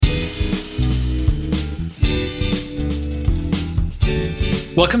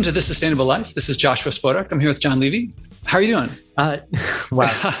Welcome to The Sustainable Life. This is Joshua Spodek. I'm here with John Levy. How are you doing?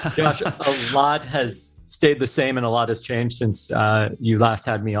 Wow, Josh, a lot has stayed the same and a lot has changed since you last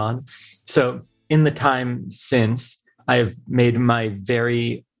had me on. So in the time since, I have made my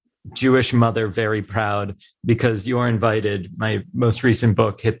very Jewish mother very proud because You're Invited, my most recent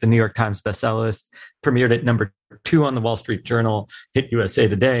book, hit the New York Times bestseller list, premiered at number 2 on the Wall Street Journal, hit USA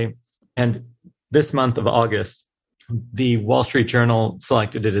Today. And this month of August, the Wall Street Journal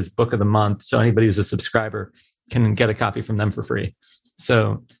selected it as Book of the Month. So anybody who's a subscriber can get a copy from them for free.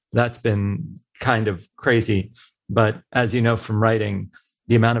 So that's been kind of crazy. But as you know from writing,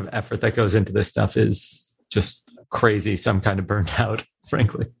 the amount of effort that goes into this stuff is just crazy. So I'm kind of burnt out,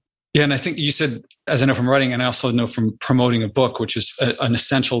 frankly. Yeah, and I think you said, as I know from writing, and I also know from promoting a book, which is an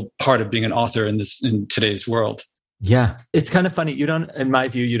essential part of being an author in today's world. Yeah, it's kind of funny. In my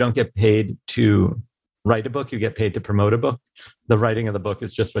view, you don't get paid to write a book, you get paid to promote a book. The writing of the book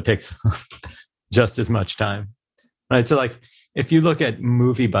is just what takes just as much time. Right. So like if you look at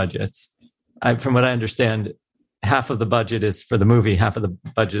movie budgets, from what I understand, half of the budget is for the movie, half of the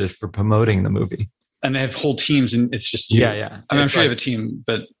budget is for promoting the movie. And they have whole teams and it's just you. Yeah. I mean, I'm sure you have a team,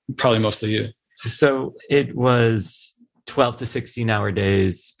 but probably mostly you. So it was 12 to 16-hour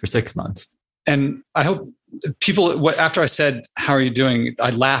days for 6 months. And I hope people, after I said, how are you doing? I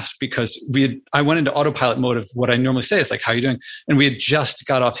laughed because I went into autopilot mode of what I normally say. It's like, how are you doing? And we had just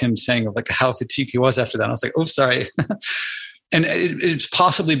got off him saying like how fatigued he was after that. And I was like, oh, sorry. And it's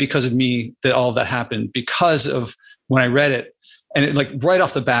possibly because of me that all of that happened, because of when I read it and it, like right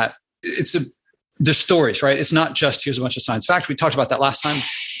off the bat, the stories, right? It's not just here's a bunch of science facts. We talked about that last time.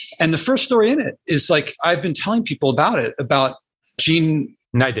 And the first story in it is like, I've been telling people about Jean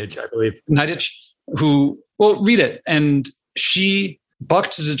Nidetch, I believe. Nidetch, read it. And she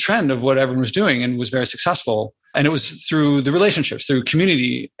bucked the trend of what everyone was doing and was very successful. And it was through the relationships, through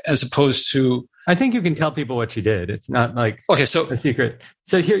community, as opposed to... I think you can tell people what she did. It's not like a secret.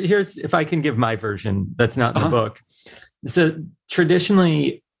 So here's, if I can give my version that's not in the book. So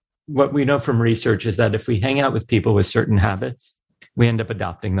traditionally, what we know from research is that if we hang out with people with certain habits, we end up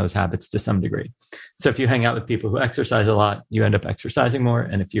adopting those habits to some degree. So if you hang out with people who exercise a lot, you end up exercising more.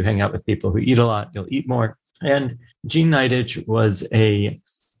 And if you hang out with people who eat a lot, you'll eat more. And Jean Nidetch was in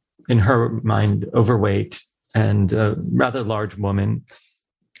her mind, overweight and a rather large woman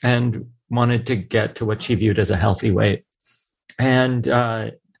and wanted to get to what she viewed as a healthy weight and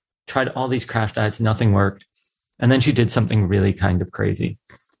tried all these crash diets. Nothing worked. And then she did something really kind of crazy.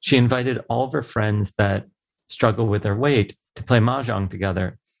 She invited all of her friends that struggle with their weight to play mahjong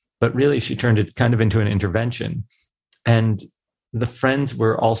together. But really, she turned it kind of into an intervention. And the friends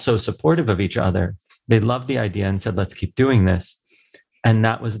were also supportive of each other. They loved the idea and said, let's keep doing this. And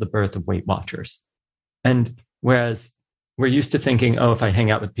that was the birth of Weight Watchers. And whereas we're used to thinking, oh, if I hang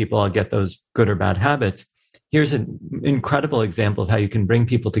out with people, I'll get those good or bad habits. Here's an incredible example of how you can bring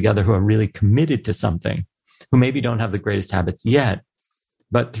people together who are really committed to something, who maybe don't have the greatest habits yet,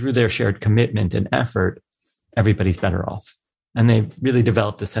 but through their shared commitment and effort, everybody's better off. And they really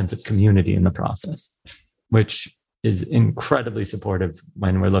developed a sense of community in the process, which is incredibly supportive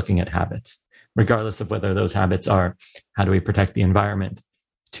when we're looking at habits, regardless of whether those habits are, how do we protect the environment,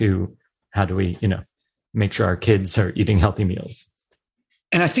 to how do we, make sure our kids are eating healthy meals.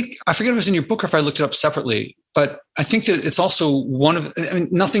 And I think, I forget if it was in your book or if I looked it up separately, but I think that it's also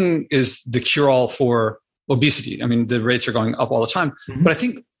nothing is the cure-all for obesity. I mean, the rates are going up all the time, but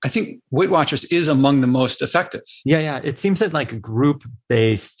I think Weight Watchers is among the most effective. Yeah. It seems that like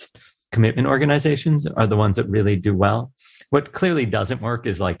group-based commitment organizations are the ones that really do well. What clearly doesn't work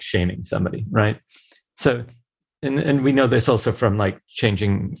is like shaming somebody, right? So, and we know this also from like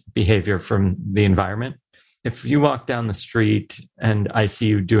changing behavior from the environment. If you walk down the street and I see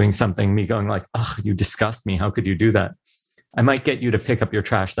you doing something, me going like, oh, you disgust me. How could you do that? I might get you to pick up your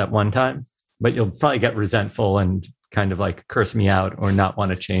trash that one time, but you'll probably get resentful and kind of like curse me out or not want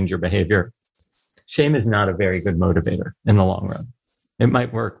to change your behavior. Shame is not a very good motivator in the long run. It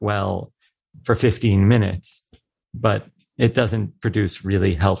might work well for 15 minutes, but it doesn't produce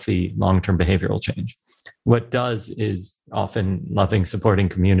really healthy long-term behavioral change. What does is often loving, supporting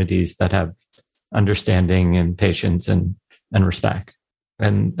communities that have understanding and patience and respect.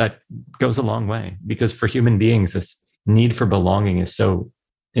 And that goes a long way because for human beings, this need for belonging is so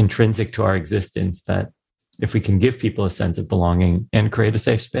intrinsic to our existence that if we can give people a sense of belonging and create a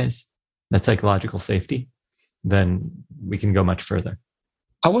safe space, that psychological safety, then we can go much further.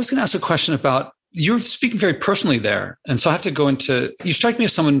 I was going to ask a question about, you're speaking very personally there. And so I have to go into, you strike me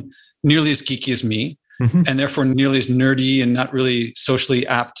as someone nearly as geeky as me, and therefore nearly as nerdy and not really socially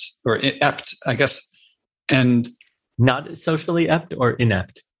apt, I guess. And Not socially apt or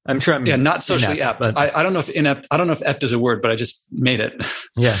inept? I'm sure I'm not socially apt. I don't know if inept. I don't know if apt is a word, but I just made it.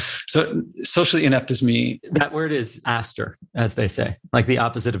 Yeah. So socially inept is me. That word is aster, as they say, like the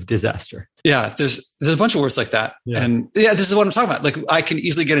opposite of disaster. Yeah. There's a bunch of words like that, and this is what I'm talking about. Like I can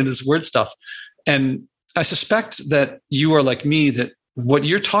easily get into this word stuff, and I suspect that you are like me. That what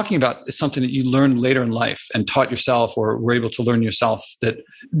you're talking about is something that you learned later in life and taught yourself, or were able to learn yourself. Did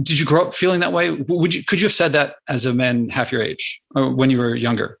you grow up feeling that way? Could you have said that as a man half your age, or when you were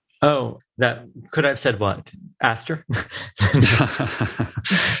younger? Oh, that could I have said what? Aster?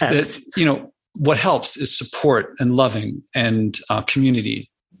 What helps is support and loving and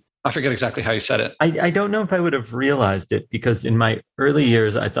community. I forget exactly how you said it. I don't know if I would have realized it, because in my early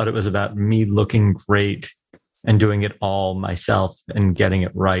years, I thought it was about me looking great and doing it all myself and getting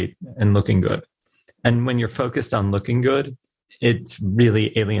it right and looking good. And when you're focused on looking good, it's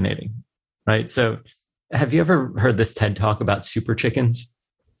really alienating, right? So have you ever heard this TED Talk about super chickens?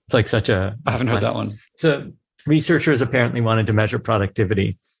 It's like such a... I haven't heard that one. So researchers apparently wanted to measure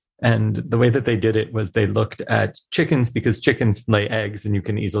productivity. And the way that they did it was they looked at chickens, because chickens lay eggs and you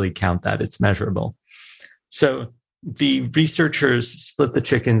can easily count that. It's measurable. So the researchers split the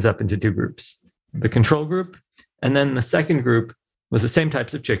chickens up into two groups, the control group, and then the second group was the same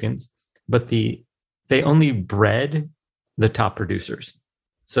types of chickens, but they only bred the top producers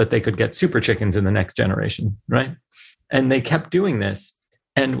so that they could get super chickens in the next generation, right? And they kept doing this.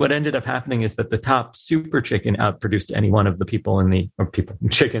 And what ended up happening is that the top super chicken outproduced any one of the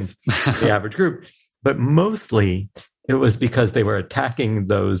chickens, the average group. But mostly it was because they were attacking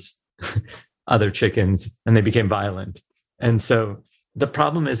those other chickens and they became violent. And so the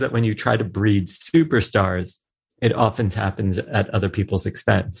problem is that when you try to breed superstars, it often happens at other people's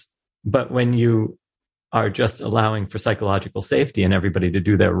expense. But when you are just allowing for psychological safety and everybody to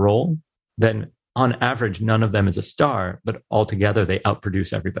do their role, then on average, none of them is a star, but altogether they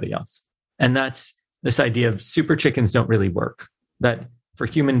outproduce everybody else. And that's this idea of super chickens don't really work. That for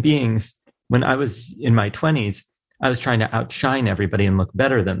human beings, when I was in my 20s, I was trying to outshine everybody and look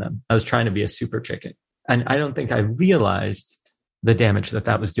better than them. I was trying to be a super chicken. And I don't think I realized the damage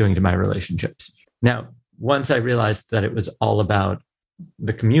that was doing to my relationships. Now, once I realized that it was all about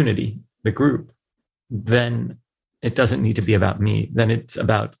the community, the group, then it doesn't need to be about me. Then it's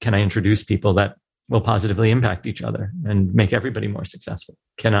about, can I introduce people that will positively impact each other and make everybody more successful?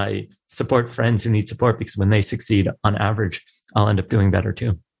 Can I support friends who need support? Because when they succeed, on average, I'll end up doing better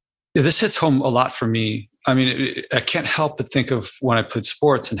too. Yeah, this hits home a lot for me. I mean, I can't help but think of when I played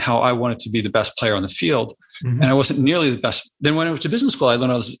sports and how I wanted to be the best player on the field. Mm-hmm. And I wasn't nearly the best. Then when I went to business school, I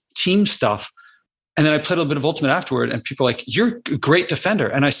learned all this team stuff. And then I played a little bit of Ultimate afterward, and people were like, you're a great defender.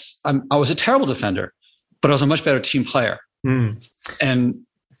 And I was a terrible defender, but I was a much better team player. Mm. And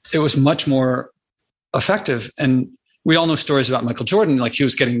it was much more effective. And we all know stories about Michael Jordan. Like he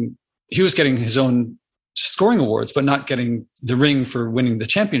was getting his own scoring awards, but not getting the ring for winning the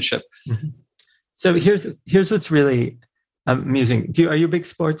championship. Mm-hmm. So here's what's really amusing. Are you a big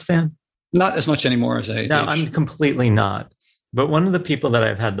sports fan? Not as much anymore as I. No, I'm completely not. But one of the people that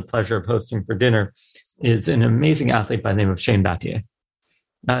I've had the pleasure of hosting for dinner is an amazing athlete by the name of Shane Battier.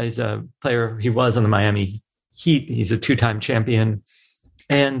 He's a player. He was on the Miami Heat. He's a 2-time champion.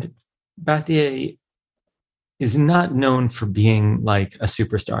 And Battier is not known for being like a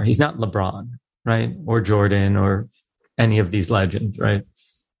superstar. He's not LeBron, right? Or Jordan or any of these legends, right?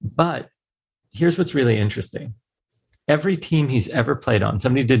 But here's what's really interesting. Every team he's ever played on,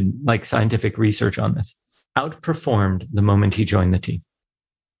 somebody did like scientific research on this, outperformed the moment he joined the team.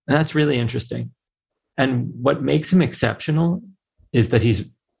 And that's really interesting. And what makes him exceptional is that he's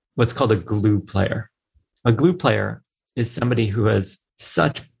what's called a glue player. A glue player is somebody who has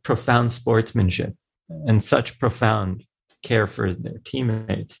such profound sportsmanship and such profound care for their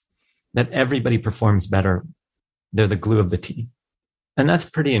teammates that everybody performs better. They're the glue of the team. And that's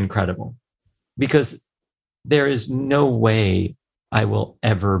pretty incredible, because there is no way I will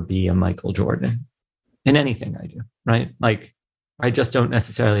ever be a Michael Jordan in anything I do, right? Like, I just don't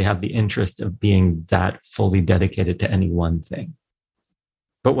necessarily have the interest of being that fully dedicated to any one thing.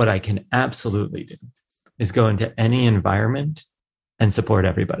 But what I can absolutely do is go into any environment and support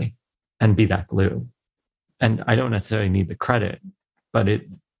everybody and be that glue. And I don't necessarily need the credit, but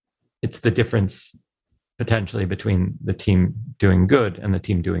it's the difference potentially between the team doing good and the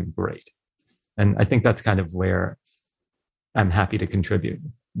team doing great. And I think that's kind of where I'm happy to contribute,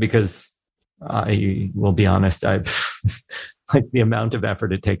 because I will be honest, I've like the amount of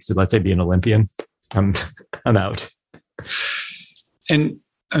effort it takes to, let's say, be an Olympian, I'm out. And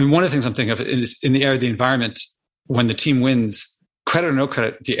I mean, one of the things I'm thinking of is in the area of the environment, when the team wins, credit or no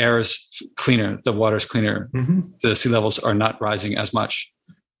credit, the air is cleaner, the water is cleaner, the sea levels are not rising as much.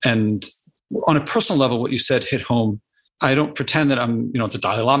 And on a personal level, what you said hit home. I don't pretend that I'm, the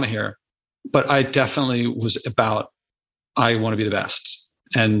Dalai Lama here, but I definitely was about, I want to be the best.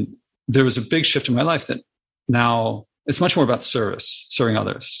 And there was a big shift in my life that now it's much more about service, serving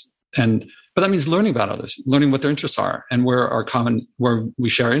others. But that means learning about others, learning what their interests are and where we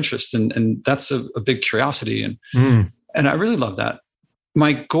share interests. And that's a big curiosity. And I really love that.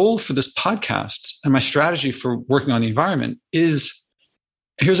 My goal for this podcast and my strategy for working on the environment is,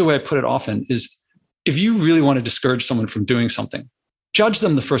 here's a way I put it often, is if you really want to discourage someone from doing something, judge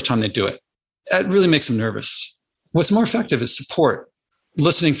them the first time they do it. It really makes them nervous. What's more effective is support,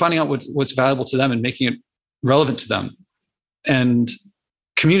 listening, finding out what's valuable to them and making it relevant to them. And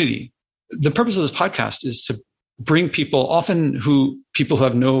community. The purpose of this podcast is to bring people who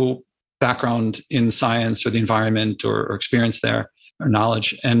have no background in science or the environment or experience there or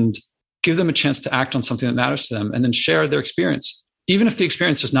knowledge, and give them a chance to act on something that matters to them and then share their experience, even if the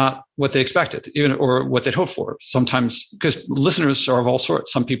experience is not what they expected, or what they'd hoped for. Sometimes, because listeners are of all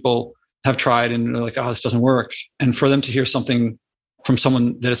sorts. Some people have tried and they're like, oh, this doesn't work. And for them to hear something from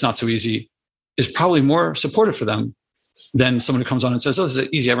someone that is not so easy is probably more supportive for them than someone who comes on and says, oh, this is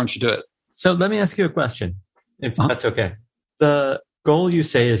easy, everyone should do it. So let me ask you a question, if that's okay. The goal, you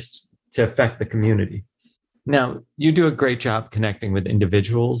say, is to affect the community. Now, you do a great job connecting with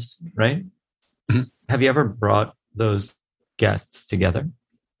individuals, right? Mm-hmm. Have you ever brought those guests together?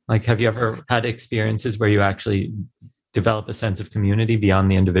 Like, have you ever had experiences where you actually develop a sense of community beyond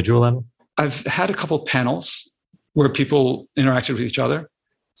the individual level? I've had a couple of panels where people interacted with each other.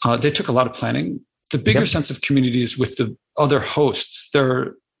 They took a lot of planning. The bigger sense of community is with the other hosts. There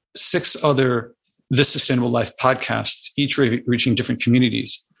are 6 other This Sustainable Life podcasts, each reaching different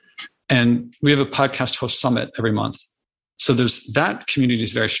communities. And we have a podcast host summit every month. So that community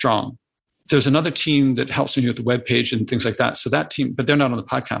is very strong. There's another team that helps me with the webpage and things like that. So that team, but they're not on the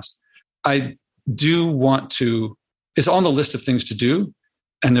podcast. I do want to, it's on the list of things to do.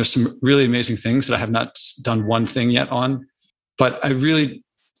 And there's some really amazing things that I have not done one thing yet on. But I really,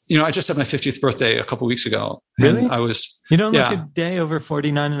 I just had my 50th birthday a couple of weeks ago. Really? You don't look a day over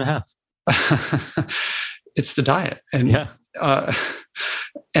 49 and a half. It's the diet. And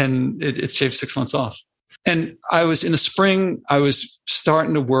and it shaved 6 months off. And in the spring, I was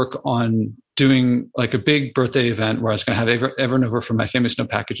starting to work on doing like a big birthday event where I was going to have everyone over from my famous No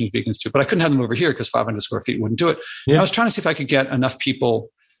Packaging Vegans too, but I couldn't have them over here because 500 square feet wouldn't do it. Yeah. I was trying to see if I could get enough people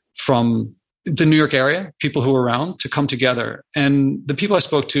from the New York area, people who were around, to come together. And the people I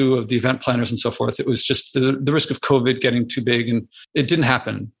spoke to, of the event planners and so forth, it was just the risk of COVID getting too big, and it didn't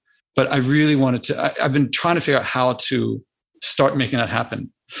happen. But I really wanted to, I've been trying to figure out how to start making that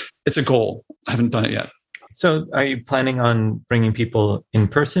happen. It's a goal. I haven't done it yet. So are you planning on bringing people in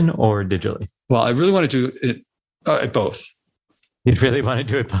person or digitally? Well, I really want to do it both. You'd really want to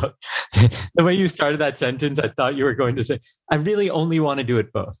do it both. The way you started that sentence, I thought you were going to say, I really only want to do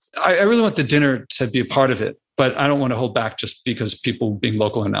it both. I really want the dinner to be a part of it, but I don't want to hold back just because people being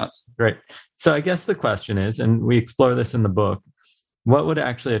local or not. Great. So I guess the question is, and we explore this in the book, what would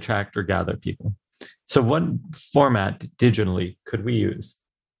actually attract or gather people? So what format digitally could we use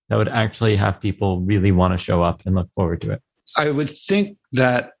that would actually have people really want to show up and look forward to it? I would think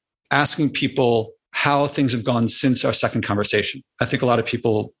that asking people how things have gone since our second conversation. I think a lot of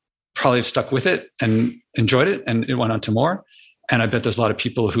people probably have stuck with it and enjoyed it, and it went on to more. And I bet there's a lot of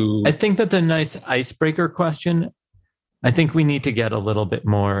people who... I think that's a nice icebreaker question. I think we need to get a little bit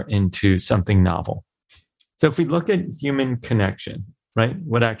more into something novel. So if we look at human connection, right?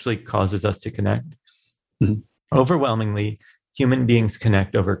 What actually causes us to connect? Mm-hmm. Overwhelmingly, human beings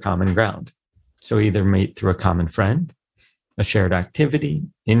connect over common ground. So either meet through a common friend, a shared activity,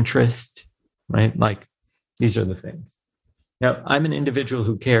 interest, right? Like, these are the things. Now, I'm an individual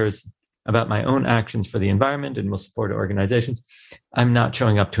who cares about my own actions for the environment and will support organizations. I'm not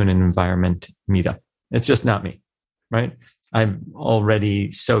showing up to an environment meetup. It's just not me, right? I'm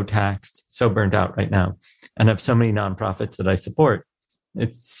already so taxed, so burnt out right now, and have so many nonprofits that I support.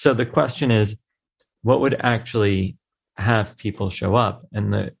 So the question is, what would actually have people show up?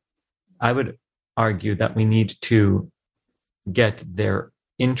 And I would argue that we need to get their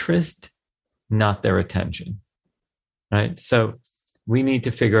interest, not their attention, right? So we need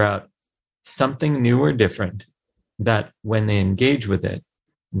to figure out something new or different that when they engage with it,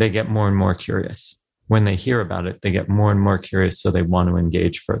 they get more and more curious. When they hear about it, they get more and more curious, so they want to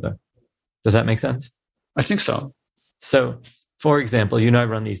engage further. Does that make sense? I think so. So, for example, I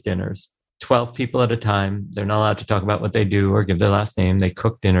run these dinners, 12 people at a time. They're not allowed to talk about what they do or give their last name. They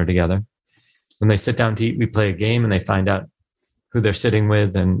cook dinner together. When they sit down to eat, we play a game and they find out who they're sitting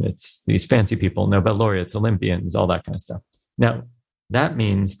with, and it's these fancy people, Nobel laureates, Olympians, all that kind of stuff. Now, that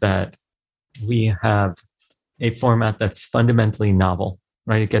means that we have a format that's fundamentally novel,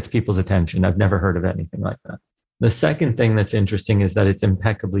 right? It gets people's attention. I've never heard of anything like that. The second thing that's interesting is that it's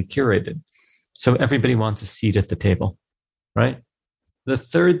impeccably curated. So everybody wants a seat at the table, right? The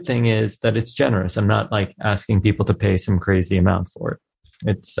third thing is that it's generous. I'm not like asking people to pay some crazy amount for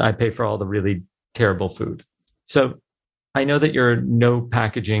it. I pay for all the really terrible food. So I know that your no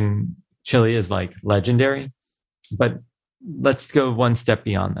packaging chili is like legendary, but let's go one step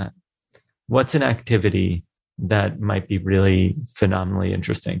beyond that. What's an activity that might be really phenomenally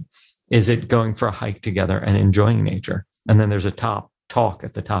interesting? Is it going for a hike together and enjoying nature? And then there's a talk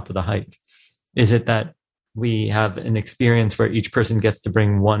at the top of the hike. Is it that we have an experience where each person gets to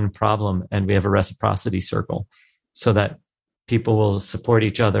bring one problem and we have a reciprocity circle so that people will support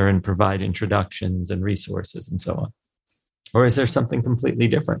each other and provide introductions and resources and so on? Or is there something completely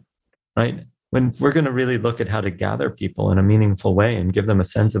different, right? When we're going to really look at how to gather people in a meaningful way and give them a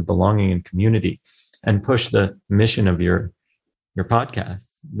sense of belonging and community and push the mission of your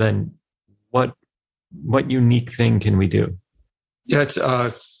podcast, then what unique thing can we do? Yeah, it's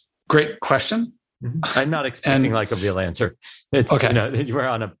a great question. Mm-hmm. I'm not expecting like a real answer. It's okay. We're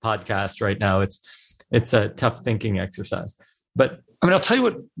on a podcast right now. It's a tough thinking exercise. But I mean, I'll tell you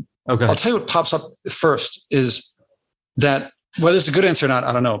what pops up first is that whether it's a good answer or not,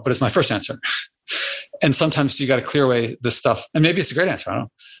 I don't know, but it's my first answer. And sometimes you got to clear away this stuff. And maybe it's a great answer, I don't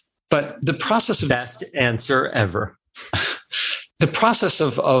know. But the process of best answer ever. The process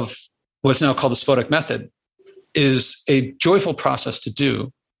of what's now called the Spodek method is a joyful process to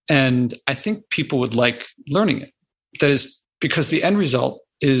do. And I think people would like learning it. That is because the end result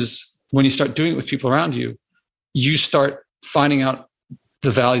is when you start doing it with people around you, you start finding out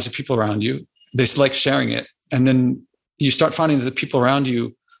the values of people around you. They like sharing it. And then you start finding that the people around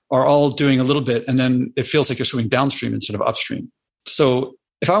you are all doing a little bit. And then it feels like you're swimming downstream instead of upstream. So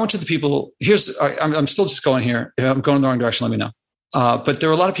if I went to the people, I'm still just going here. If I'm going in the wrong direction, let me know. But there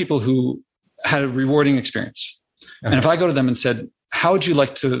are a lot of people who had a rewarding experience. Okay. And if I go to them and said, how would you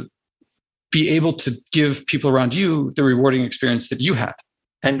like to be able to give people around you the rewarding experience that you had?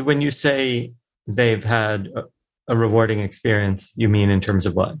 And when you say they've had a rewarding experience, you mean in terms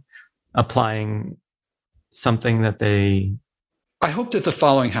of what? Applying something that they... I hope that the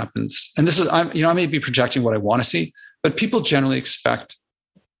following happens. And this is, I may be projecting what I want to see, but people generally expect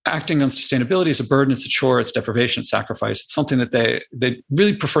acting on sustainability is a burden, it's a chore, it's deprivation, it's sacrifice. It's something that they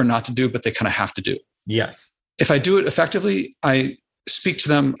really prefer not to do, but they kind of have to do. Yes. If I do it effectively, I speak to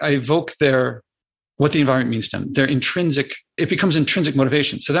them, I evoke what the environment means to them. It becomes intrinsic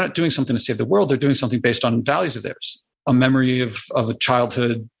motivation. So they're not doing something to save the world, they're doing something based on values of theirs. A memory of a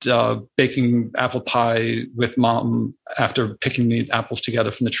childhood, baking apple pie with mom after picking the apples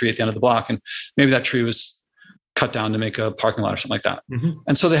together from the tree at the end of the block. And maybe that tree was cut down to make a parking lot or something like that. Mm-hmm.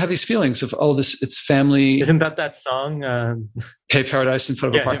 And so they have these feelings of, it's family. Isn't that song? Pay paradise and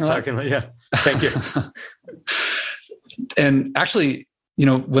put up a parking lot? Yeah. Thank you. And actually,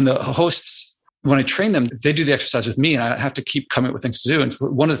 when I train them, they do the exercise with me and I have to keep coming up with things to do. And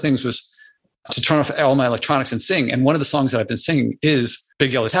one of the things was to turn off all my electronics and sing. And one of the songs that I've been singing is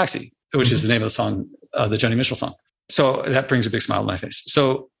Big Yellow Taxi, which mm-hmm. is the name of the song, the Joni Mitchell song. So that brings a big smile to my face.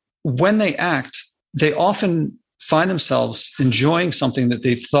 So when they act, they often find themselves enjoying something that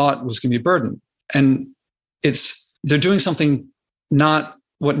they thought was going to be a burden. And they're doing something not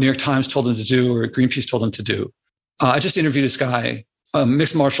what New York Times told them to do or Greenpeace told them to do. I just interviewed this guy, a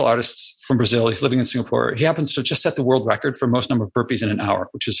mixed martial artist from Brazil. He's living in Singapore. He happens to just set the world record for most number of burpees in an hour,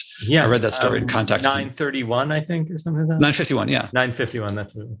 which is, I read that story in Contact. 9:31, I think, or something like that. 9:51, yeah. 9:51,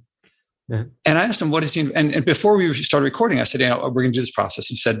 that's what it was. Yeah. And I asked him, what is he? And before we started recording, I said, we're going to do this process.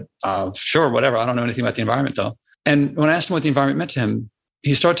 He said, sure, whatever. I don't know anything about the environment, though. And when I asked him what the environment meant to him,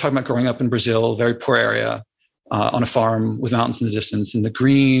 he started talking about growing up in Brazil, very poor area, on a farm with mountains in the distance and the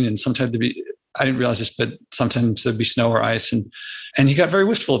green. And sometimes I didn't realize this, but sometimes there'd be snow or ice. And he got very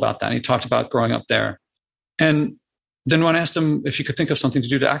wistful about that. And he talked about growing up there. And then when I asked him if he could think of something to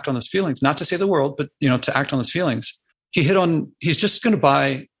do to act on those feelings, not to save the world, but, to act on those feelings, he's just going to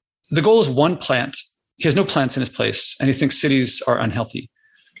buy, the goal is one plant. He has no plants in his place. And he thinks cities are unhealthy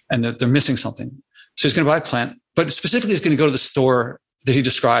and that they're missing something. So he's going to buy a plant, but specifically he's going to go to the store that he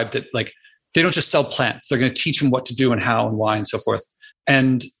described that they don't just sell plants. They're going to teach him what to do and how and why and so forth.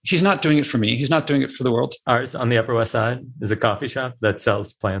 And he's not doing it for me. He's not doing it for the world. Ours on the Upper West Side is a coffee shop that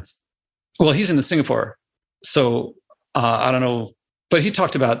sells plants. Well, he's in Singapore. So I don't know. But he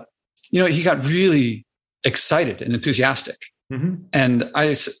talked about, he got really excited and enthusiastic. Mm-hmm. And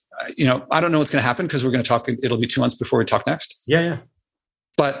I I don't know what's going to happen because we're going to talk. It'll be 2 months before we talk next. Yeah.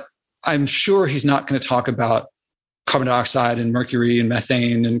 But I'm sure he's not going to talk about carbon dioxide and mercury and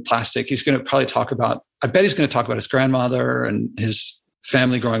methane and plastic. He's going to probably I bet he's going to talk about his grandmother and his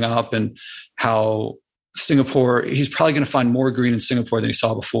family growing up and how Singapore, he's probably going to find more green in Singapore than he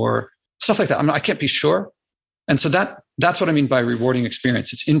saw before. Stuff like that. I can't be sure. And so that's what I mean by rewarding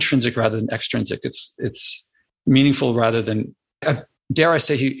experience. It's intrinsic rather than extrinsic. It's meaningful rather than, dare I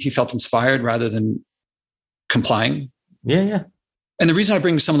say, he felt inspired rather than complying. Yeah. And the reason I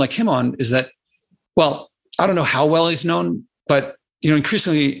bring someone like him on is that, well, I don't know how well he's known, but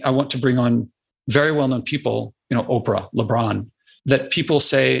increasingly I want to bring on very well-known people, Oprah, LeBron, that people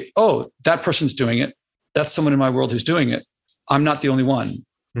say, oh, that person's doing it. That's someone in my world who's doing it. I'm not the only one.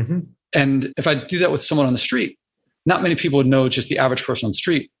 Mm-hmm. And if I do that with someone on the street, not many people would know just the average person on the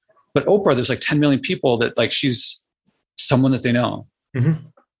street. But Oprah, there's like 10 million people that she's someone that they know.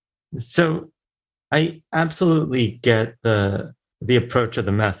 Mm-hmm. So I absolutely get the approach of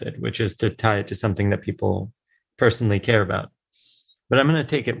the method, which is to tie it to something that people personally care about. But I'm going to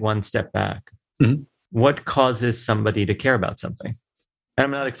take it one step back. Mm-hmm. What causes somebody to care about something? And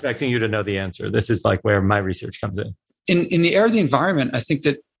I'm not expecting you to know the answer. This is like where my research comes in. In the air of the environment, I think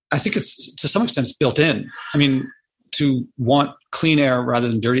it's to some extent it's built in. I mean, to want clean air rather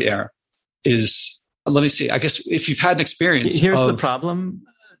than dirty air is, let me see, I guess if you've had an experience. Here's the problem.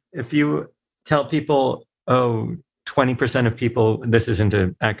 If you tell people, 20% of people, this isn't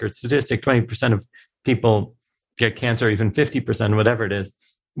an accurate statistic, 20% of people get cancer, even 50%, whatever it is,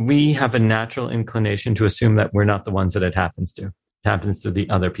 we have a natural inclination to assume that we're not the ones that it happens to. It happens to the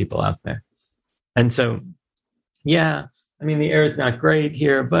other people out there. And so, yeah, I mean, the air is not great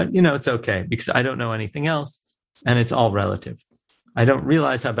here, but, it's okay because I don't know anything else and it's all relative. I don't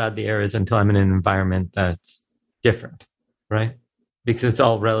realize how bad the air is until I'm in an environment that's different, right? Because it's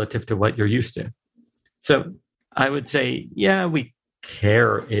all relative to what you're used to. So I would say, yeah, we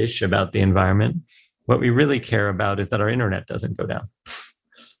care-ish about the environment. What we really care about is that our internet doesn't go down.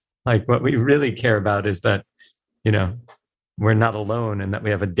 What we really care about is that, we're not alone and that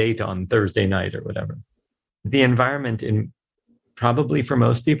we have a date on Thursday night or whatever. The environment, probably for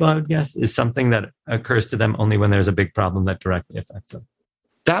most people, I would guess, is something that occurs to them only when there's a big problem that directly affects them.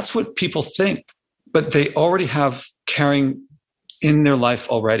 That's what people think, but they already have caring in their life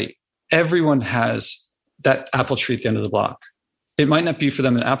already. Everyone has that apple tree at the end of the block. It might not be for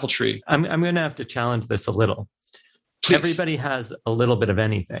them an apple tree. I'm going to have to challenge this a little. Please. Everybody has a little bit of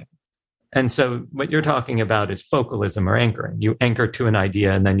anything. And so what you're talking about is focalism or anchoring. You anchor to an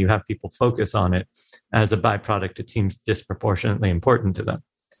idea and then you have people focus on it as a byproduct. It seems disproportionately important to them.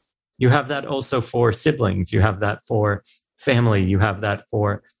 You have that also for siblings. You have that for family. You have that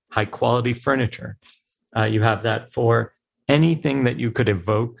for high quality furniture. You have that for anything that you could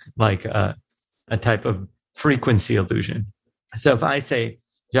evoke like a type of frequency illusion. So if I say,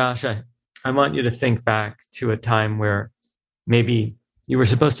 Josh, I want you to think back to a time where maybe you were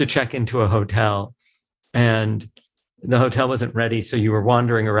supposed to check into a hotel and the hotel wasn't ready. So you were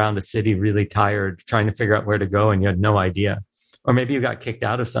wandering around the city really tired, trying to figure out where to go and you had no idea. Or maybe you got kicked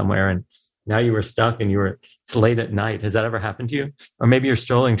out of somewhere and now you were stuck and it's late at night. Has that ever happened to you? Or maybe you're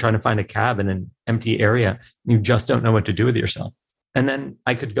strolling, trying to find a cab in an empty area. And you just don't know what to do with yourself. And then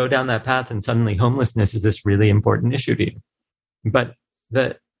I could go down that path and suddenly homelessness is this really important issue to you. But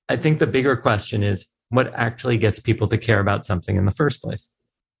I think the bigger question is what actually gets people to care about something in the first place.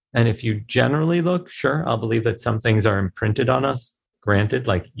 And if you generally look, sure, I'll believe that some things are imprinted on us, granted,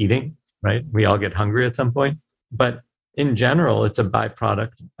 like eating, right? We all get hungry at some point. But in general, it's a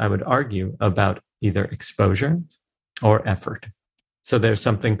byproduct, I would argue, about either exposure or effort. So there's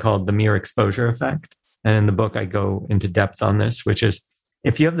something called the mere exposure effect. And in the book, I go into depth on this, which is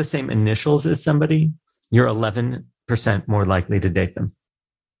if you have the same initials as somebody, you're 11% more likely to date them.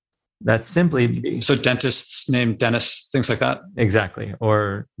 That's simply... So dentists named Dennis, things like that? Exactly.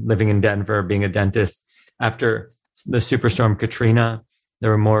 Or living in Denver, being a dentist. After the superstorm Katrina, there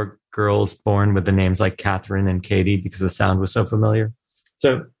were more girls born with the names like Catherine and Katie because the sound was so familiar.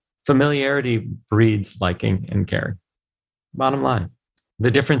 So familiarity breeds liking and caring. Bottom line. The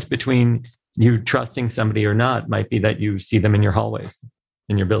difference between you trusting somebody or not might be that you see them in your hallways,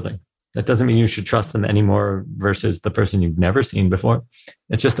 in your building. That doesn't mean you should trust them anymore versus the person you've never seen before.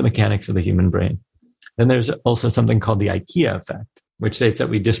 It's just the mechanics of the human brain. Then there's also something called the IKEA effect, which states that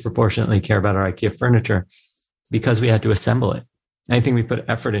we disproportionately care about our IKEA furniture because we had to assemble it. Anything we put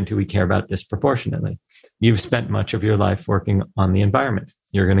effort into, we care about disproportionately. You've spent much of your life working on the environment.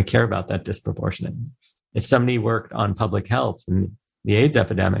 You're going to care about that disproportionately. If somebody worked on public health and the AIDS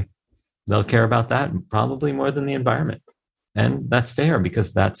epidemic, they'll care about that probably more than the environment. And that's fair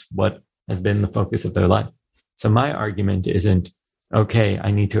because that's what has been the focus of their life. So my argument isn't, okay,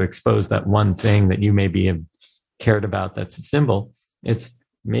 I need to expose that one thing that you maybe have cared about that's a symbol. It's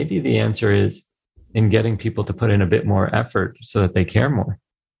maybe the answer is in getting people to put in a bit more effort so that they care more,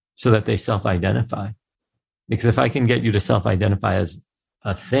 so that they self-identify. Because if I can get you to self-identify as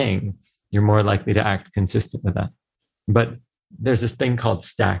a thing, you're more likely to act consistent with that. But there's this thing called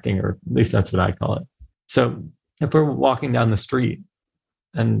stacking, or at least that's what I call it. So if we're walking down the street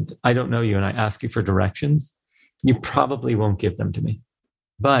and I don't know you and I ask you for directions, you probably won't give them to me.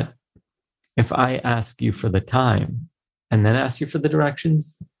 But if I ask you for the time and then ask you for the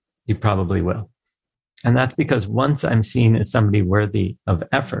directions, you probably will. And that's because once I'm seen as somebody worthy of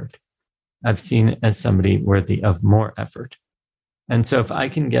effort, I've seen as somebody worthy of more effort. And so if I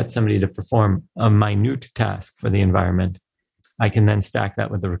can get somebody to perform a minute task for the environment, I can then stack that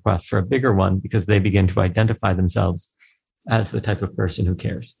with the request for a bigger one because they begin to identify themselves as the type of person who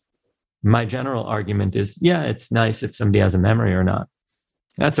cares. My general argument is, yeah, it's nice if somebody has a memory or not.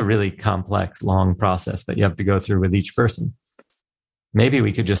 That's a really complex, long process that you have to go through with each person. Maybe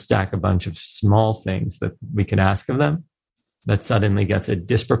we could just stack a bunch of small things that we can ask of them that suddenly gets a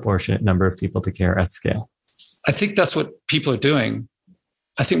disproportionate number of people to care at scale. I think that's what people are doing.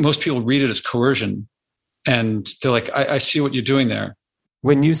 I think most people read it as coercion and they're like, I see what you're doing there.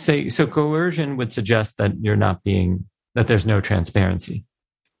 When you say, so coercion would suggest that you're not being, that there's no transparency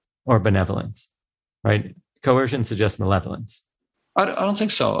or benevolence, right? Coercion suggests malevolence. I don't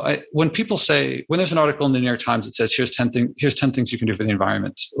think so. When people say, when there's an article in the New York Times that says, here's 10 things you can do for the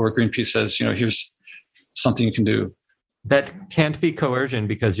environment, or Greenpeace says, here's something you can do. That can't be coercion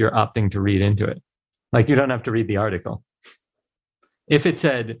because you're opting to read into it. Like you don't have to read the article. If it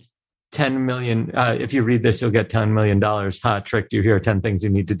said 10 million, if you read this, you'll get $10 million. Tricked you. Here are 10 things you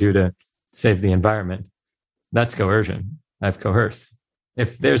need to do to save the environment. That's coercion. I've coerced.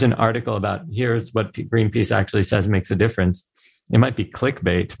 If there's an article about here's what Greenpeace actually says makes a difference, it might be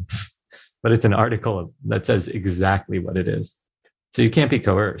clickbait, but it's an article that says exactly what it is. So you can't be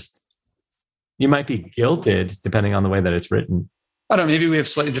coerced. You might be guilted depending on the way that it's written. I don't know. Maybe we have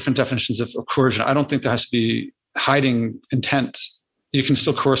slightly different definitions of coercion. I don't think there has to be hiding intent. You can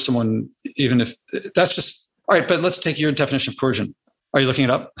still coerce someone even if that's just, all right, but let's take your definition of coercion. Are you looking it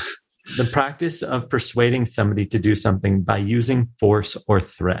up? The practice of persuading somebody to do something by using force or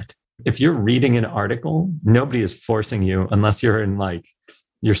threat. If you're reading an article, nobody is forcing you unless you're in like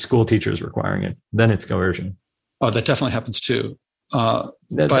your school teacher is requiring it. Then it's coercion. Oh, that definitely happens too.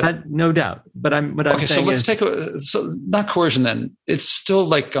 That, no doubt. But I'm saying so let's take so not coercion then. It's still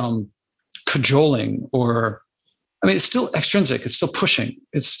like cajoling it's still extrinsic. It's still pushing.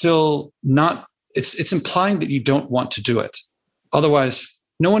 It's still not, it's implying that you don't want to do it. Otherwise,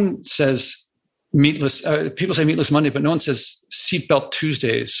 no one says meatless, people say meatless Monday, but no one says seatbelt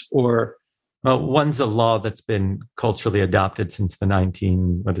Tuesdays or. Well, one's a law that's been culturally adopted since the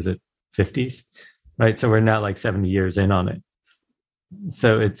 50s, right? So we're now like 70 years in on it.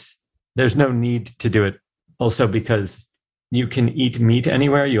 So there's no need to do it also because you can eat meat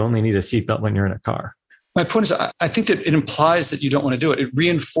anywhere. You only need a seatbelt when you're in a car. My point is, I think that it implies that you don't want to do it. It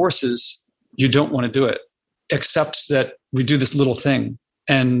reinforces you don't want to do it, except that we do this little thing.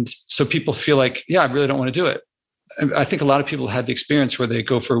 And so people feel like, yeah, I really don't want to do it. I think a lot of people had the experience where they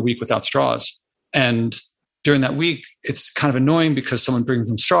go for a week without straws. And during that week, it's kind of annoying because someone brings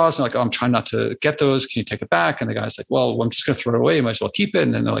them straws and they're like, oh, I'm trying not to get those. Can you take it back? And the guy's like, well, I'm just going to throw it away. You might as well keep it.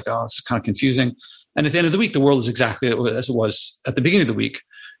 And then they're like, oh, it's kind of confusing. And at the end of the week, the world is exactly as it was at the beginning of the week.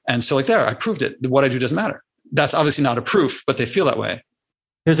 And so like there, I proved it. What I do doesn't matter. That's obviously not a proof, but they feel that way.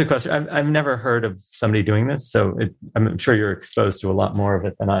 Here's a question. I've never heard of somebody doing this. So I'm sure you're exposed to a lot more of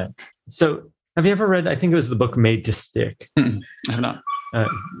it than I am. So have you ever read, I think it was the book Made to Stick? I have not. Really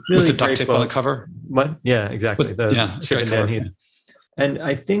with the duct tape on the cover? What? Yeah, exactly. And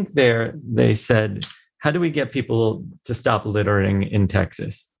I think they said, how do we get people to stop littering in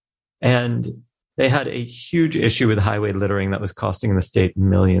Texas? And they had a huge issue with highway littering that was costing the state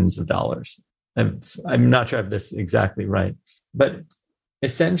millions of dollars. I'm not sure I have this exactly right. But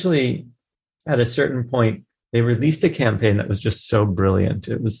essentially, at a certain point, they released a campaign that was just so brilliant.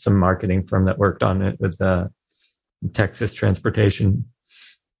 It was some marketing firm that worked on it with Texas Transportation.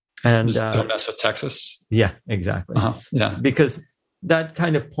 And just don't mess with Texas. Yeah, exactly. Yeah, because that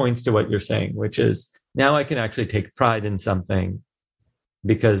kind of points to what you're saying, which is now I can actually take pride in something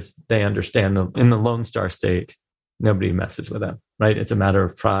because they understand in the Lone Star State, nobody messes with them, right? It's a matter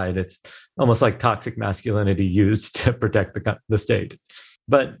of pride. It's almost like toxic masculinity used to protect the state.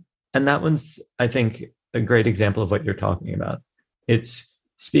 And that one's, I think, a great example of what you're talking about. It's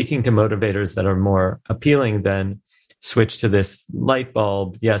speaking to motivators that are more appealing than switch to this light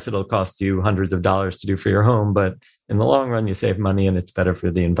bulb. Yes, it'll cost you hundreds of dollars to do for your home, but in the long run, you save money and it's better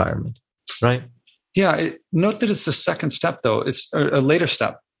for the environment, right? Yeah. Note that it's the second step, though. It's a later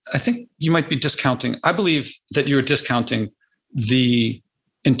step. I think you might be discounting. I believe that you're discounting the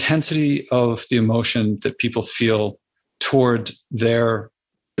intensity of the emotion that people feel toward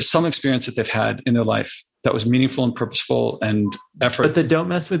some experience that they've had in their life that was meaningful and purposeful and effort. But the don't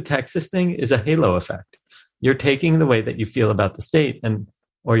mess with Texas thing is a halo effect. You're taking the way that you feel about the state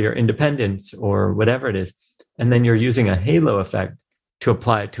or your independence or whatever it is, and then you're using a halo effect to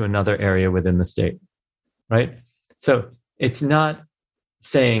apply it to another area within the state, right? So it's not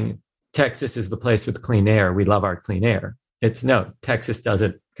saying Texas is the place with clean air. We love our clean air. It's no, Texas does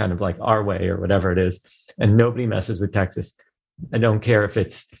it kind of like our way or whatever it is, and nobody messes with Texas. I don't care if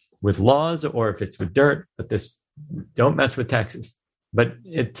it's with laws or if it's with dirt, but don't mess with Texas. But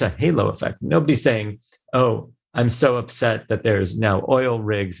it's a halo effect. Nobody's saying, oh, I'm so upset that there's now oil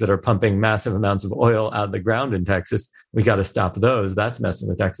rigs that are pumping massive amounts of oil out of the ground in Texas. We got to stop those. That's messing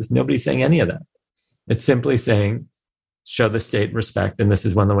with Texas. Nobody's saying any of that. It's simply saying, show the state respect. And this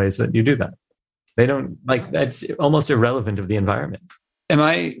is one of the ways that you do that. They don't that's almost irrelevant of the environment.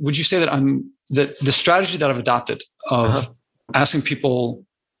 Would you say that the strategy that I've adopted of asking people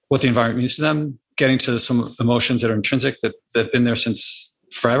what the environment means to them, getting to some emotions that are intrinsic that have been there since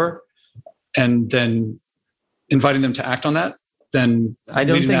forever, and then inviting them to act on that, then I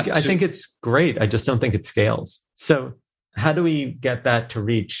think it's great. I just don't think it scales. So how do we get that to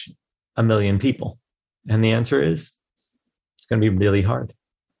reach 1 million people? And the answer is it's going to be really hard.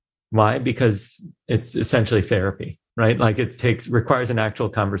 Why? Because it's essentially therapy, right? Like requires an actual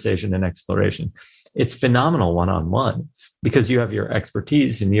conversation and exploration. It's phenomenal one-on-one because you have your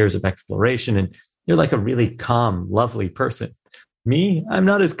expertise and years of exploration and you're like a really calm, lovely person. Me, I'm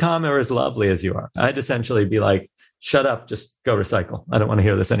not as calm or as lovely as you are. I'd essentially be like, shut up, just go recycle. I don't want to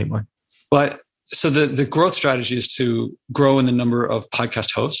hear this anymore. But so the growth strategy is to grow in the number of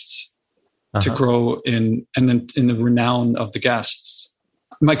podcast hosts, to grow in the renown of the guests.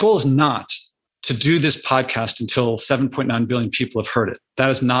 My goal is not to do this podcast until 7.9 billion people have heard it. That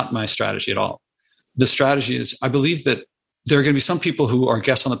is not my strategy at all. The strategy is, I believe that there are going to be some people who are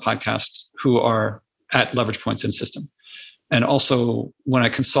guests on the podcast who are at leverage points in the system. And also when I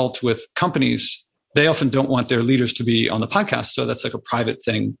consult with companies, they often don't want their leaders to be on the podcast. So that's like a private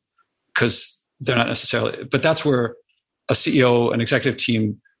thing because they're not necessarily, but that's where a CEO, an executive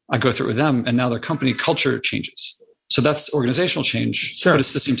team, I go through it with them and now their company culture changes. So that's organizational change, sure. But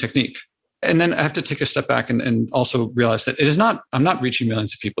it's the same technique. And then I have to take a step back and also realize that I'm not reaching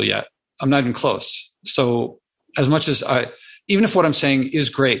millions of people yet. I'm not even close. So as much as even if what I'm saying is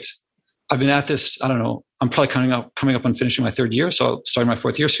great, I've been at this, I don't know, I'm probably coming up on finishing my 3rd year. So I'll start my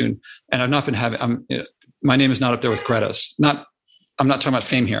 4th year soon. And I've not been my name is not up there with Greta's. I'm not talking about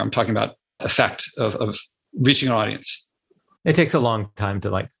fame here. I'm talking about effect of reaching an audience. It takes a long time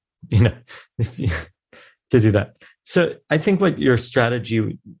to to do that. So I think what your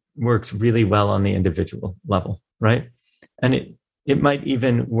strategy works really well on the individual level, right? And it might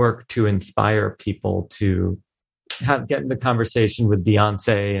even work to inspire people to get in the conversation with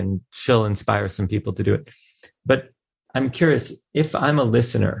Beyonce and she'll inspire some people to do it. But I'm curious, if I'm a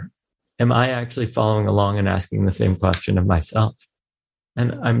listener, am I actually following along and asking the same question of myself?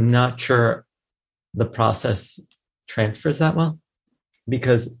 And I'm not sure the process transfers that well,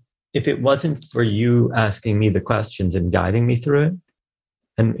 because if it wasn't for you asking me the questions and guiding me through it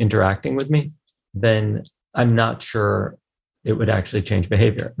and interacting with me, then I'm not sure it would actually change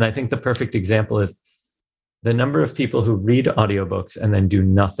behavior. And I think the perfect example is the number of people who read audiobooks and then do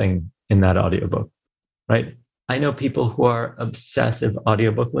nothing in that audiobook, right? I know people who are obsessive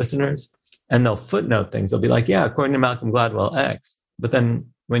audiobook listeners and they'll footnote things. They'll be like, yeah, according to Malcolm Gladwell, X. But then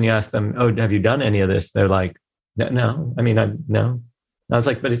when you ask them, oh, have you done any of this? They're like, no. No. I was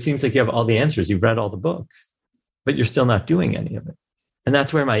like, but it seems like you have all the answers. You've read all the books, but you're still not doing any of it. And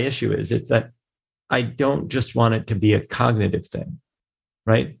that's where my issue is. It's that I don't just want it to be a cognitive thing,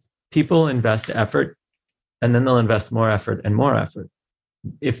 right? People invest effort and then they'll invest more effort and more effort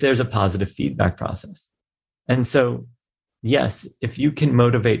if there's a positive feedback process. And so, yes, if you can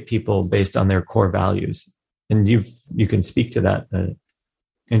motivate people based on their core values, and you can speak to that in an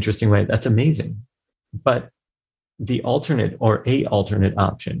interesting way, that's amazing. But the alternate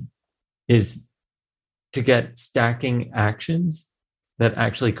option is to get stacking actions that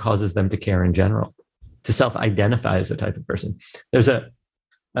actually causes them to care in general, to self-identify as a type of person. There's a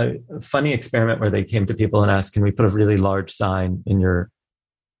funny experiment where they came to people and asked, can we put a really large sign in your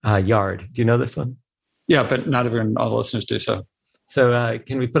yard? Do you know this one? Yeah, but not everyone, all the listeners do so. So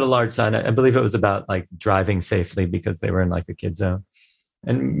can we put a large sign? I believe it was about like driving safely because they were in like a kid zone.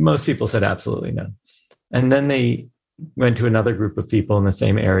 And most people said absolutely no. And then they went to another group of people in the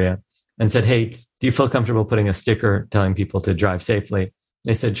same area and said, hey, do you feel comfortable putting a sticker telling people to drive safely?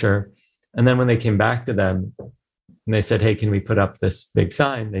 They said, sure. And then when they came back to them and they said, hey, can we put up this big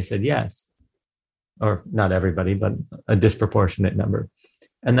sign? They said, yes. Or not everybody, but a disproportionate number.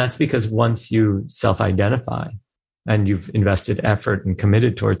 And that's because once you self-identify and you've invested effort and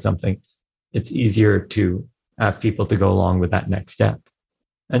committed towards something, it's easier to have people to go along with that next step.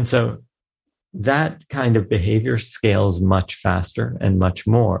 And so that kind of behavior scales much faster and much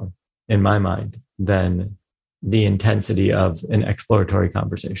more, in my mind, than the intensity of an exploratory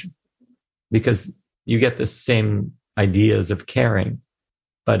conversation. Because you get the same ideas of caring,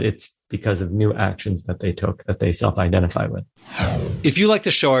 but it's because of new actions that they took that they self-identify with. If you like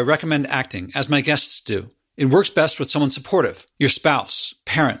the show, I recommend acting, as my guests do. It works best with someone supportive, your spouse,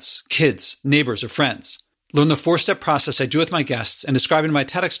 parents, kids, neighbors, or friends. Learn the 4-step process I do with my guests and describe in my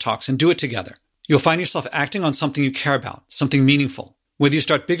TEDx talks and do it together. You'll find yourself acting on something you care about, something meaningful. Whether you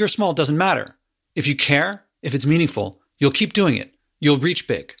start big or small doesn't matter. If you care, if it's meaningful, you'll keep doing it. You'll reach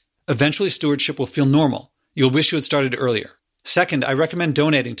big. Eventually, stewardship will feel normal. You'll wish you had started earlier. Second, I recommend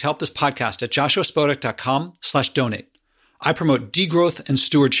donating to help this podcast at joshuaspodek.com/donate. I promote degrowth and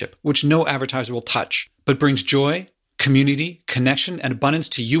stewardship, which no advertiser will touch, but brings joy, community, connection, and abundance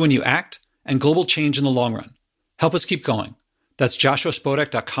to you when you act, and global change in the long run. Help us keep going. That's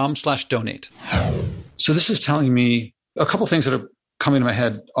joshuaspodek.com/donate. So this is telling me a couple things that are coming to my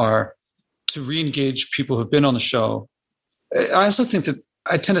head are to re-engage people who've been on the show. I also think that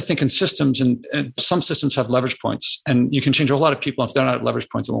I tend to think in systems, and some systems have leverage points, and you can change a whole lot of people. If they're not at leverage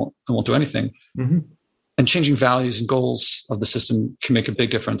points, it won't do anything. Mm-hmm. And changing values and goals of the system can make a big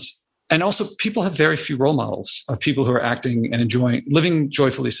difference. And also, people have very few role models of people who are acting and living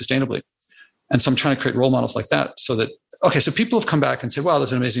joyfully, sustainably. And so I'm trying to create role models like that so that, okay, so people have come back and said, wow,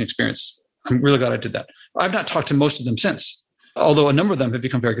 that's an amazing experience. I'm really glad I did that. I've not talked to most of them since, although a number of them have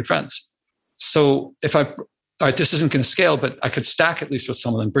become very good friends. So if all right, this isn't going to scale, but I could stack at least with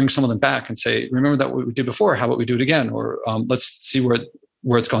some of them, bring some of them back and say, remember that what we did before, how about we do it again? Or let's see where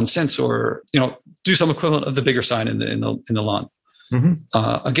it's gone since, or, do some equivalent of the bigger sign in the lawn.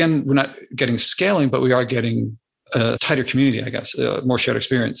 Mm-hmm. Again, we're not getting scaling, but we are getting a tighter community, I guess, more shared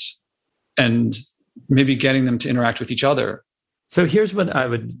experience, and maybe getting them to interact with each other. So here's what I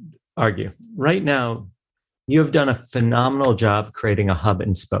would argue. Right now, you have done a phenomenal job creating a hub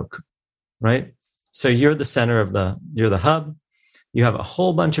and spoke, right? So you're the center you're the hub. You have a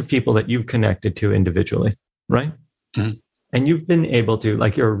whole bunch of people that you've connected to individually, right? Mm-hmm. And you've been able to,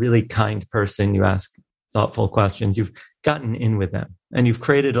 like, you're a really kind person. You ask thoughtful questions. You've gotten in with them and you've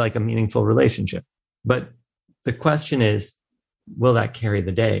created like a meaningful relationship. But the question is, will that carry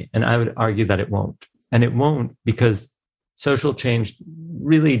the day? And I would argue that it won't. And it won't because social change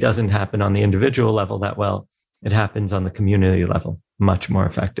really doesn't happen on the individual level that well. It happens on the community level much more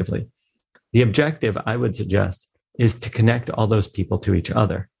effectively. The objective, I would suggest, is to connect all those people to each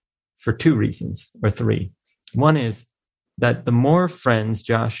other for 2 reasons or 3. One is that the more friends,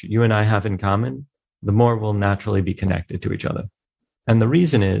 Josh, you and I have in common, the more we'll naturally be connected to each other. And the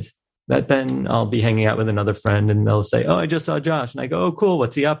reason is that then I'll be hanging out with another friend and they'll say, oh, I just saw Josh. And I go, oh, cool.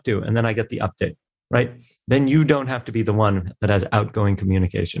 What's he up to? And then I get the update, right? Then you don't have to be the one that has outgoing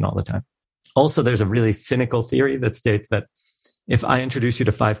communication all the time. Also, there's a really cynical theory that states that if I introduce you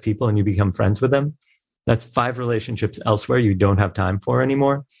to 5 people and you become friends with them, that's 5 relationships elsewhere you don't have time for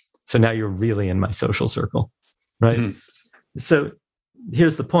anymore. So now you're really in my social circle, right? Mm-hmm. So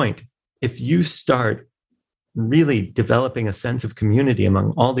here's the point. If you start really developing a sense of community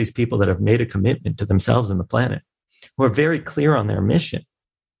among all these people that have made a commitment to themselves and the planet, who are very clear on their mission,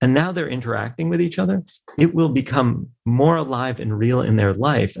 and now they're interacting with each other, it will become more alive and real in their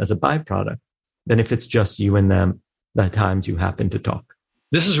life as a byproduct than if it's just you and them the times you happen to talk.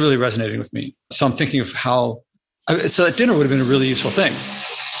 This is really resonating with me. So I'm thinking of so that dinner would have been a really useful thing.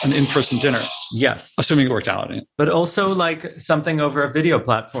 An in-person dinner. Yes. Assuming it worked out. But also like something over a video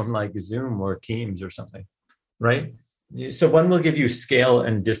platform like Zoom or Teams or something, right? So one will give you scale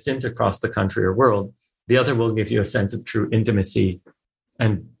and distance across the country or world. The other will give you a sense of true intimacy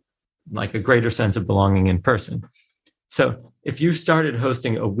and like a greater sense of belonging in person. So if you started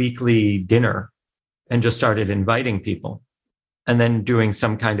hosting a weekly dinner and just started inviting people and then doing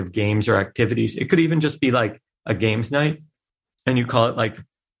some kind of games or activities, it could even just be like a games night and you call it like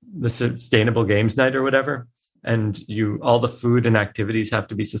the sustainable games night or whatever. And all the food and activities have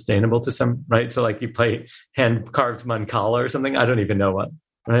to be sustainable to some, right? So like you play hand carved mancala or something. I don't even know what,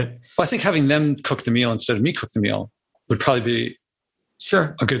 right? Well, I think having them cook the meal instead of me cook the meal would probably be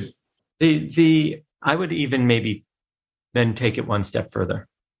Sure. Oh, good. I would even maybe then take it one step further,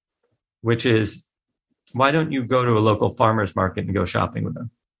 which is, why don't you go to a local farmer's market and go shopping with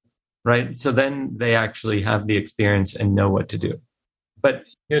them? Right? So then they actually have the experience and know what to do. But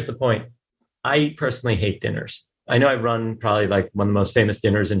here's the point. I personally hate dinners. I know I run probably like one of the most famous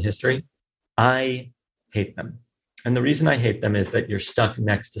dinners in history. I hate them. And the reason I hate them is that you're stuck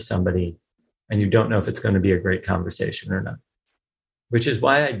next to somebody and you don't know if it's going to be a great conversation or not, which is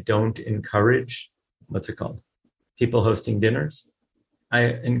why I don't encourage, people hosting dinners. I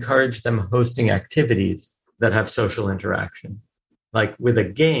encourage them hosting activities that have social interaction. Like with a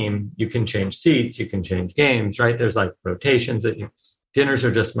game, you can change seats, you can change games, right? There's like rotations dinners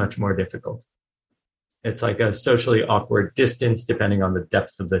are just much more difficult. It's like a socially awkward distance depending on the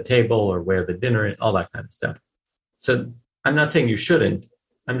depth of the table or where the dinner is, all that kind of stuff. So I'm not saying you shouldn't.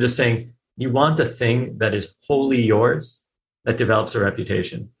 I'm just saying you want a thing that is wholly yours that develops a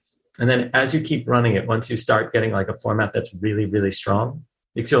reputation. And then as you keep running it, once you start getting like a format that's really, really strong,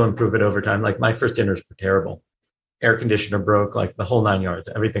 you'll improve it over time. Like my first dinners were terrible. Air conditioner broke, like the whole 9 yards,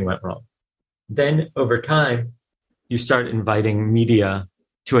 everything went wrong. Then over time, you start inviting media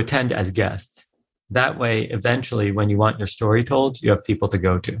to attend as guests. That way, eventually, when you want your story told, you have people to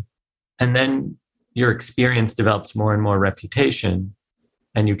go to. And then your experience develops more and more reputation,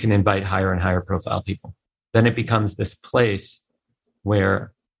 and you can invite higher and higher profile people. Then it becomes this place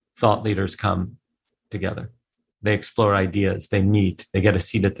where thought leaders come together. They explore ideas, they meet, they get a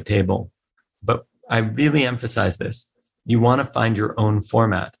seat at the table. But I really emphasize this. You want to find your own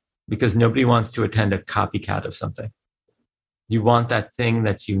format because nobody wants to attend a copycat of something. You want that thing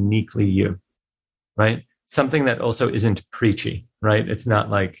that's uniquely you, right? Something that also isn't preachy, right? It's not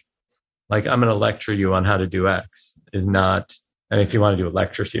like I'm going to lecture you on how to do X is not, and if you want to do a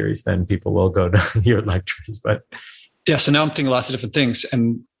lecture series, then people will go to your lectures. But yeah, so now I'm thinking lots of different things,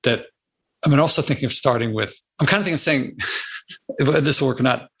 and that I'm also thinking of starting with, I'm kind of thinking of saying, if this will work or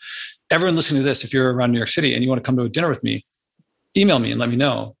not, everyone listening to this, if you're around New York City and you want to come to a dinner with me, email me and let me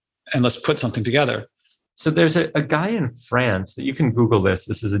know, and let's put something together. So there's a guy in France that you can Google this.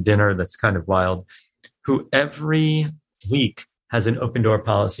 This is a dinner that's kind of wild, who every week has an open door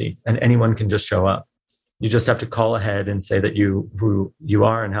policy and anyone can just show up. You just have to call ahead and say that who you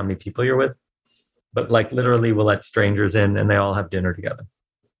are and how many people you're with. But like literally we'll let strangers in and they all have dinner together.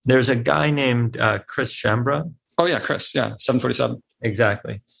 There's a guy named Chris Schambra. Oh yeah, Chris. Yeah, 747.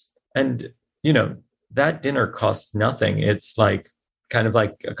 Exactly. And, that dinner costs nothing. It's like kind of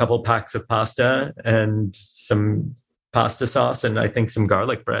like a couple packs of pasta and some pasta sauce and I think some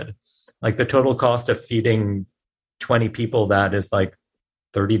garlic bread. Like the total cost of feeding 20 people that is like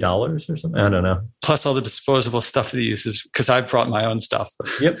 $30 or something. I don't know. Plus all the disposable stuff that he uses, because I've brought my own stuff.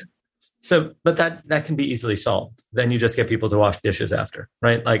 Yep. So, but that can be easily solved. Then you just get people to wash dishes after,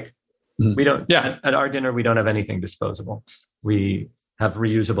 right? Like we don't, at our dinner, we don't have anything disposable. We have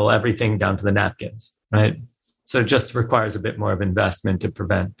reusable everything down to the napkins, right? So it just requires a bit more of investment to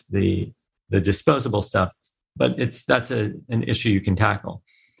prevent the disposable stuff. But that's an issue you can tackle.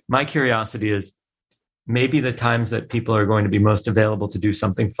 My curiosity is maybe the times that people are going to be most available to do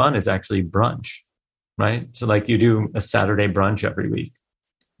something fun is actually brunch, right? So like you do a Saturday brunch every week.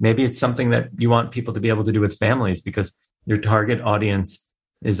 Maybe it's something that you want people to be able to do with families because your target audience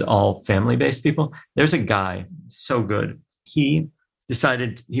is all family-based people. There's a guy, so good. He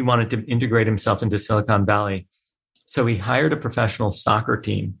decided he wanted to integrate himself into Silicon Valley. So he hired a professional soccer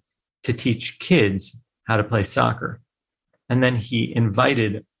team to teach kids how to play soccer. And then he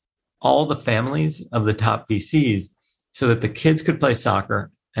invited all the families of the top VCs so that the kids could play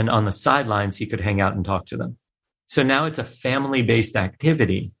soccer. And on the sidelines, he could hang out and talk to them. So now it's a family-based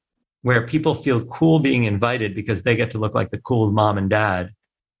activity where people feel cool being invited because they get to look like the cool mom and dad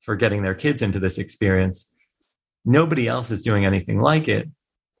for getting their kids into this experience. Nobody else is doing anything like it.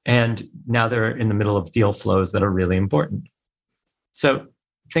 And now they're in the middle of deal flows that are really important. So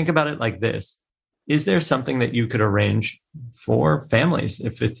think about it like this. Is there something that you could arrange for families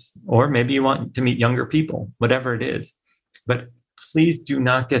or maybe you want to meet younger people, whatever it is, but please do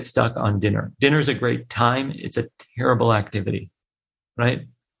not get stuck on dinner. Dinner is a great time. It's a terrible activity, right?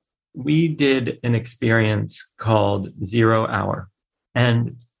 We did an experience called 0 Hour,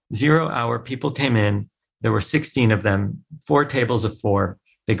 and 0 Hour people came in. There were 16 of them, 4 tables of 4.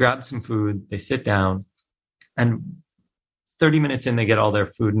 They grab some food, they sit down, and 30 minutes in, they get all their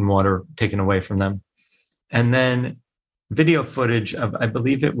food and water taken away from them. And then video footage of, I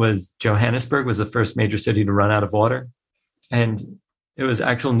believe it was Johannesburg was the first major city to run out of water. And it was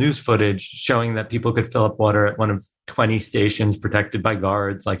actual news footage showing that people could fill up water at one of 20 stations protected by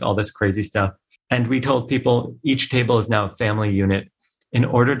guards, like all this crazy stuff. And we told people each table is now a family unit. in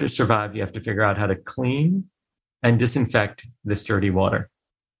order to survive, you have to figure out how to clean and disinfect this dirty water.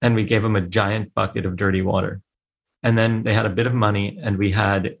 And we gave them a giant bucket of dirty water. And then they had a bit of money, and we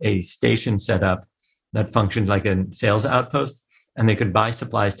had a station set up that functioned like a sales outpost, and they could buy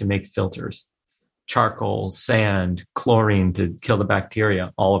supplies to make filters, charcoal, sand, chlorine to kill the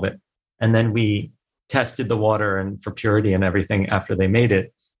bacteria, all of it. And then we tested the water and for purity and everything after they made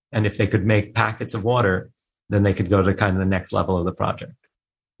it. And if they could make packets of water, then they could go to kind of the next level of the project.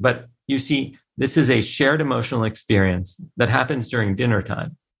 But you see, this is a shared emotional experience that happens during dinner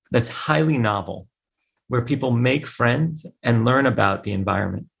time that's highly novel, where people make friends and learn about the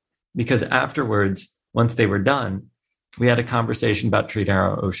environment. Because afterwards, once they were done, we had a conversation about treating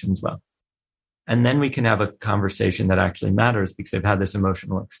our oceans well. And then we can have a conversation that actually matters because they've had this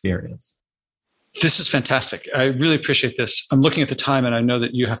emotional experience. This is fantastic. I really appreciate this. I'm looking at the time and I know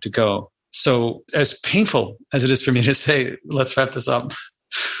that you have to go. So as painful as it is for me to say, let's wrap this up,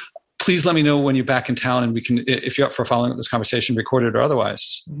 please let me know when you're back in town and we can, if you're up for following up this conversation, recorded or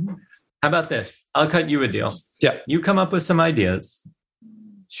otherwise. How about this? I'll cut you a deal. Yeah. You come up with some ideas,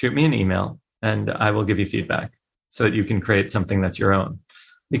 shoot me an email, and I will give you feedback so that you can create something that's your own.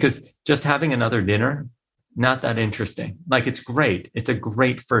 Because just having another dinner, not that interesting. Like, it's great. It's a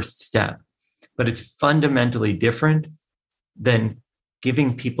great first step, but it's fundamentally different than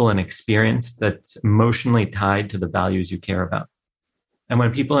giving people an experience that's emotionally tied to the values you care about. And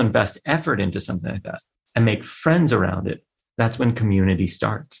when people invest effort into something like that and make friends around it, that's when community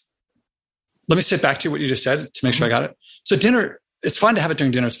starts. Let me sit back to what you just said to make sure I got it. So dinner, it's fine to have it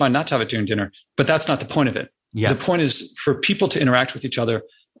during dinner. It's fine not to have it during dinner, but that's not the point of it. Yes. The point is for people to interact with each other,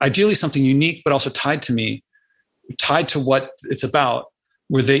 ideally something unique, but also tied to me, tied to what it's about,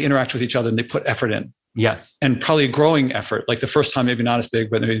 where they interact with each other and they put effort in. Yes. And probably a growing effort, like the first time, maybe not as big,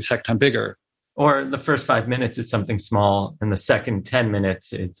 but maybe the second time bigger. Or the first 5 minutes is something small, and the second 10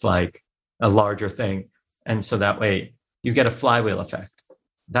 minutes, it's like a larger thing. And so that way you get a flywheel effect.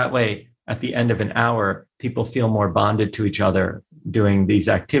 That way, at the end of an hour, people feel more bonded to each other doing these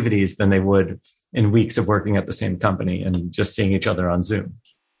activities than they would in weeks of working at the same company and just seeing each other on Zoom.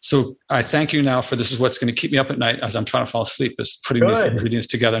 So I thank you now for this is what's going to keep me up at night as I'm trying to fall asleep, is putting these ingredients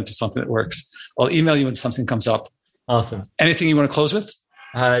together into something that works. I'll email you when something comes up. Awesome. Anything you want to close with?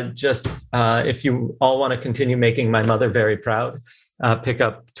 If you all want to continue making my mother very proud, pick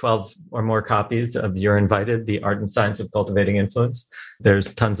up 12 or more copies of You're Invited, The Art and Science of Cultivating Influence.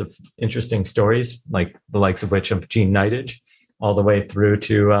 There's tons of interesting stories, like the likes of which of Gene Nightage, all the way through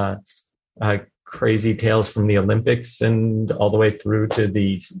to crazy tales from the Olympics, and all the way through to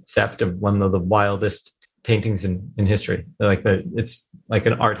the theft of one of the wildest paintings in history. It's like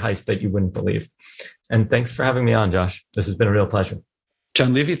an art heist that you wouldn't believe. And thanks for having me on, Josh. This has been a real pleasure.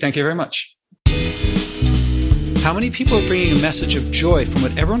 John Levy, thank you very much. How many people are bringing a message of joy from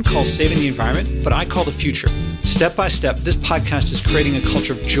what everyone calls saving the environment, but I call the future? Step by step, this podcast is creating a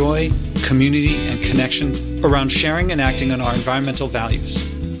culture of joy, community, and connection around sharing and acting on our environmental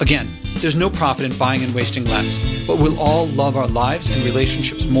values. Again, there's no profit in buying and wasting less, but we'll all love our lives and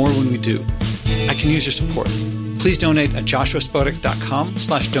relationships more when we do. I can use your support. Please donate at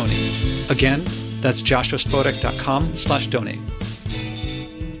joshuaspodek.com/donate. Again, that's joshuaspodek.com/donate.